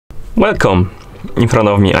Welcome! In front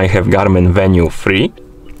of me I have Garmin Venu 3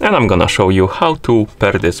 and I'm gonna show you how to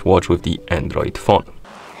pair this watch with the Android phone.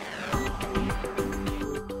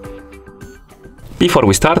 Before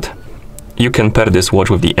we start, you can pair this watch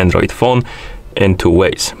with the Android phone in two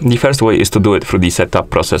ways. The first way is to do it through the setup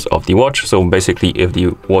process of the watch. So basically if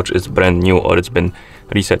the watch is brand new or it's been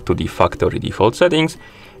reset to the factory default settings.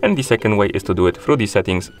 And the second way is to do it through the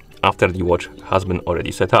settings after the watch has been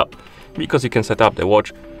already set up, because you can set up the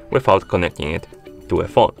watch without connecting it to a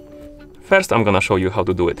phone. First, I'm gonna show you how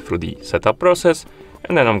to do it through the setup process,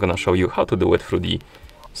 and then I'm gonna show you how to do it through the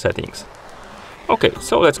settings. Okay,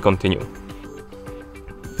 so let's continue.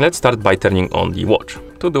 Let's start by turning on the watch.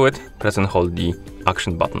 To do it, press and hold the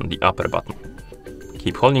action button, the upper button.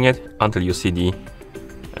 Keep holding it until you see the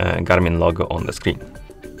Garmin logo on the screen.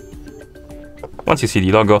 Once you see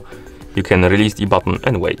the logo, you can release the button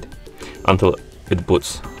and wait until it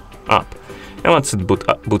boots up. And once it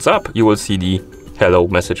boots up, you will see the hello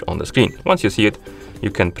message on the screen. Once you see it,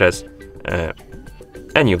 you can press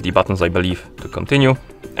any of the buttons, I believe, to continue,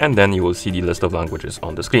 and then you will see the list of languages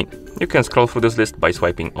on the screen. You can scroll through this list by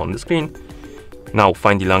swiping on the screen. Now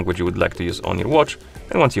find the language you would like to use on your watch,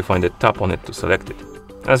 and once you find it, tap on it to select it.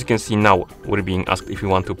 As you can see now, we're being asked if we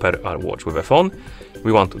want to pair our watch with a phone.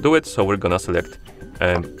 We want to do it, so we're gonna select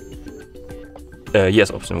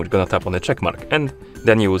yes option. We're gonna tap on the check mark, and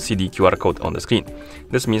then you will see the QR code on the screen.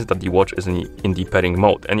 This means that the watch is in the pairing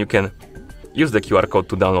mode, and you can use the QR code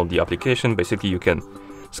to download the application. Basically, you can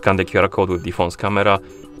scan the QR code with the phone's camera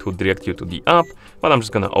to direct you to the app, but I'm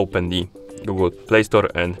just gonna open the Google Play Store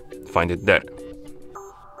and find it there.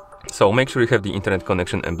 So make sure you have the internet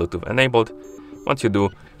connection and Bluetooth enabled. Once you do,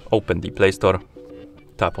 open the Play Store,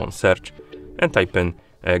 tap on search, and type in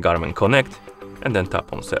Garmin Connect, and then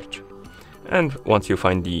tap on search. And once you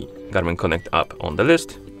find the Garmin Connect app on the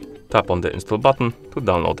list, tap on the install button to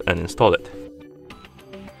download and install it.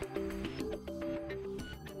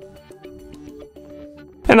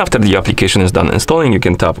 And after the application is done installing, you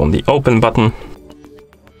can tap on the open button.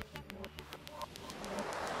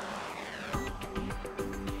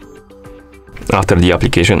 After the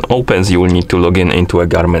application opens, you will need to log in into a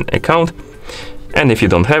Garmin account. And if you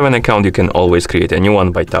don't have an account, you can always create a new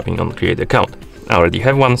one by tapping on create account. I already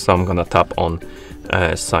have one, so I'm gonna tap on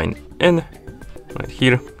sign in right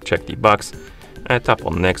here, check the box, tap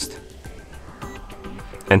on next,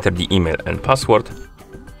 enter the email and password,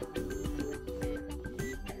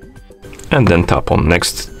 and then tap on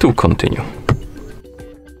next to continue.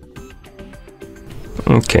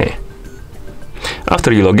 Okay.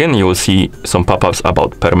 After you log in, you will see some pop-ups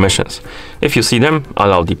about permissions. If you see them,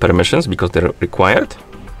 allow the permissions because they're required,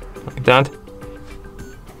 like that.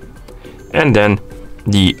 And then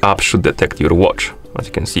the app should detect your watch. As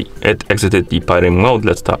you can see, it exited the pairing mode.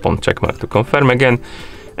 Let's tap on checkmark to confirm again.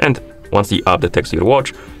 And once the app detects your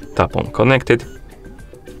watch, tap on connected,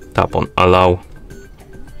 tap on allow,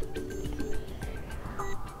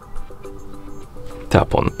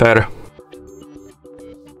 tap on pair,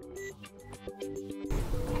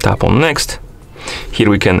 tap on next. Here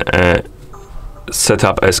we can set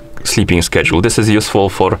up a sleeping schedule. This is useful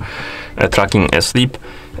for tracking sleep,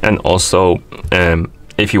 and also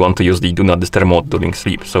if you want to use the do not disturb mode during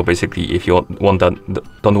sleep. So basically, if you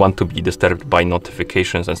don't want to be disturbed by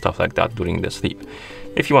notifications and stuff like that during the sleep.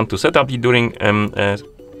 If you want to set up the during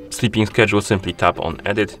sleeping schedule, simply tap on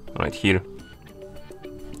edit right here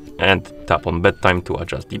and tap on bedtime to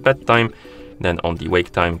adjust the bedtime, then on the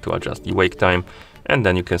wake time to adjust the wake time, and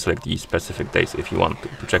then you can select the specific days if you want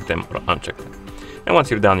to check them or uncheck them. And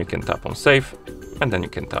once you're done, you can tap on save, and then you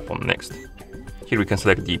can tap on next. Here we can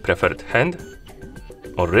select the preferred hand,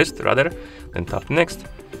 or wrist rather, then tap next.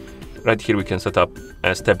 Right here we can set up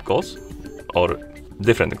step goals, or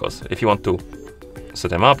different goals. If you want to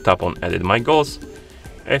set them up, tap on edit my goals.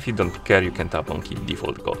 If you don't care, you can tap on keep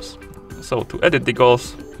default goals. So to edit the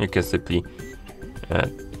goals, you can simply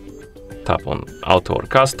tap on auto or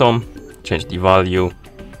custom, change the value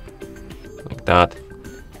like that,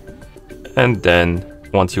 and then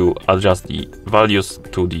once you adjust the values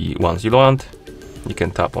to the ones you want, you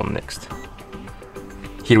can tap on next.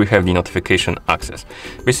 Here we have the notification access.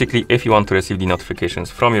 Basically, if you want to receive the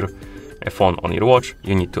notifications from your phone on your watch,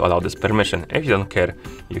 you need to allow this permission. If you don't care,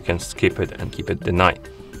 you can skip it and keep it denied.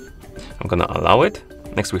 I'm gonna allow it.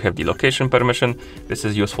 Next, we have the location permission. This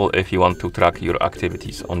is useful if you want to track your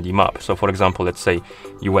activities on the map. So for example, let's say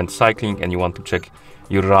you went cycling and you want to check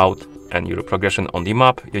your route and your progression on the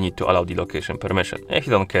map, you need to allow the location permission. If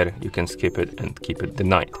you don't care, you can skip it and keep it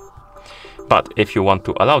denied. But if you want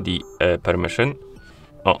to allow the permission,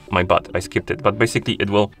 oh, my bad, I skipped it. But basically it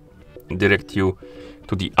will direct you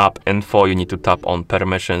to the app info, you need to tap on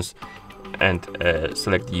permissions and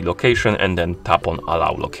select the location, and then tap on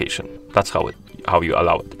allow location. That's how you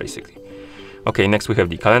allow it, basically. Okay, next we have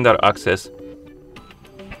the calendar access,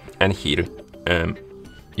 and here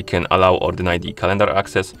you can allow or deny the calendar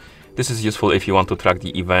access. This is useful if you want to track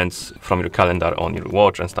the events from your calendar on your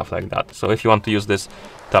watch and stuff like that. So if you want to use this,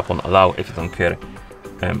 tap on allow. If you don't care,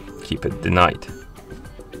 keep it denied.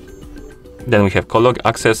 Then we have call log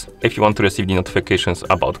access. If you want to receive the notifications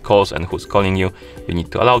about calls and who's calling you, you need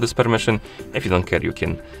to allow this permission. If you don't care, you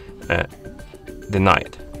can deny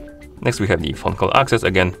it. Next we have the phone call access.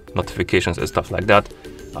 Again, notifications and stuff like that.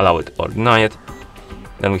 Allow it or deny it.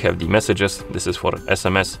 Then we have the messages. This is for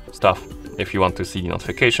SMS stuff. If you want to see the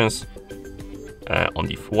notifications on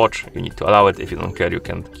the watch, you need to allow it. If you don't care, you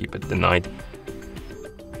can keep it denied.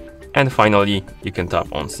 And finally, you can tap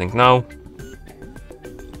on sync now.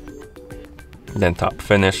 Then tap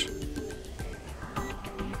finish.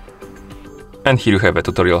 And here you have a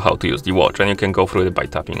tutorial how to use the watch, and you can go through it by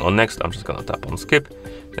tapping on next. I'm just gonna tap on skip,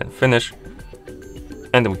 then finish.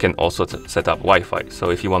 And we can also set up Wi-Fi.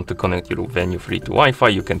 So if you want to connect your Venu 3 to Wi-Fi,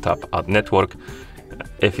 you can tap add network.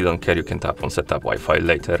 If you don't care, you can tap on set up Wi-Fi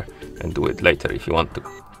later and do it later if you want to.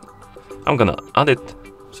 I'm gonna add it.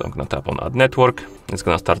 So I'm gonna tap on add network. It's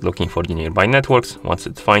gonna start looking for the nearby networks. Once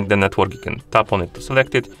it finds the network, you can tap on it to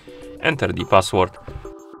select it, enter the password,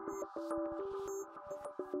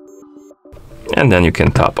 and then you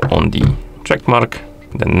can tap on the check mark,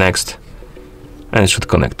 then next, and it should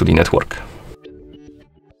connect to the network.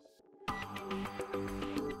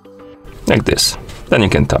 Like this. Then you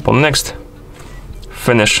can tap on next,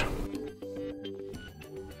 finish.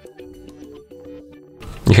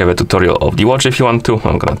 You have a tutorial of the watch if you want to.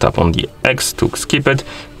 I'm gonna tap on the X to skip it,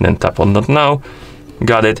 then tap on not now,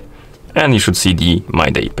 got it, and you should see the My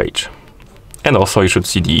Day page. And also you should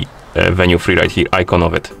see the Venu 3 right here, icon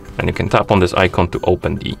of it. And you can tap on this icon to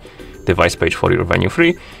open the device page for your Venu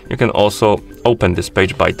 3. You can also open this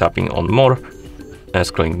page by tapping on more,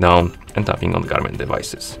 scrolling down and tapping on Garmin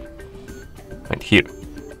devices. Right here.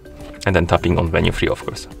 And then tapping on Venu 3, of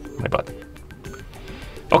course, my bad.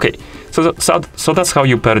 Okay, so that's how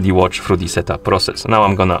you pair the watch through the setup process. Now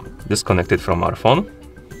I'm gonna disconnect it from our phone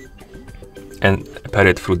and pair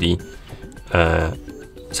it through the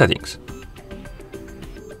settings.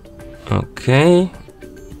 Okay,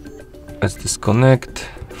 let's disconnect,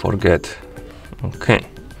 forget. Okay,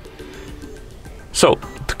 so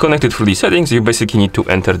to connect it through the settings, you basically need to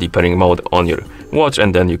enter the pairing mode on your watch,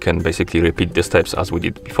 and then you can basically repeat the steps as we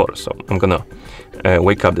did before. So I'm gonna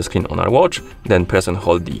wake up the screen on our watch, then press and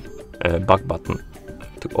hold the back button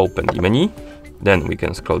to open the menu. Then we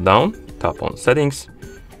can scroll down, tap on settings,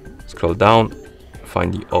 scroll down,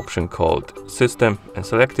 find the option called system and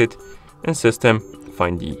select it. In system,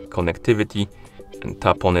 find the connectivity and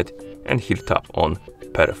tap on it, and here tap on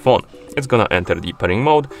pair phone. It's gonna enter the pairing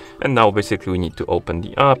mode, and now basically we need to open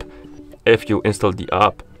the app. If you install the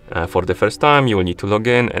app for the first time, you will need to log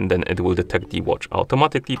in, and then it will detect the watch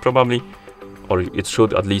automatically probably, or it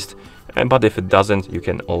should at least. But if it doesn't, you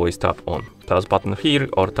can always tap on plus button here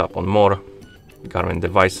or tap on more, Garmin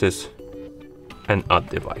devices, and add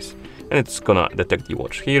device. And it's gonna detect the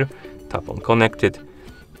watch here, tap on connected,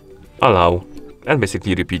 allow, and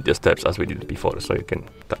basically repeat the steps as we did before. So you can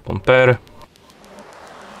tap on pair,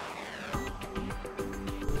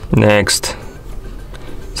 next,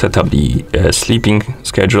 set up the sleeping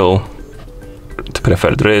schedule,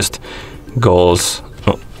 preferred wrist, goals,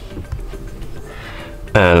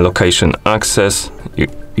 location access,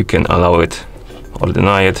 you can allow it or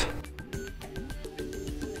deny it.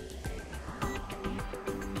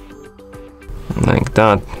 Like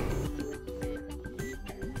that.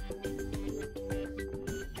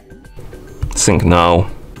 Sync now.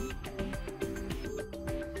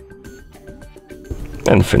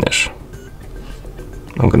 And finish.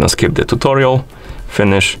 I'm gonna skip the tutorial,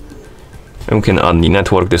 finish. And we can add the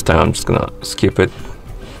network. This time I'm just gonna skip it.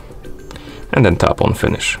 And then tap on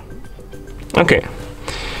finish. Okay.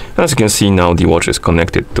 As you can see now, the watch is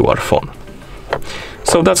connected to our phone.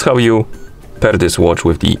 So that's how you pair this watch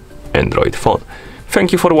with the Android phone.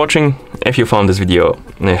 Thank you for watching. If you found this video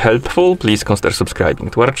helpful, please consider subscribing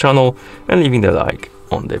to our channel and leaving a like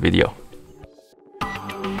on the video.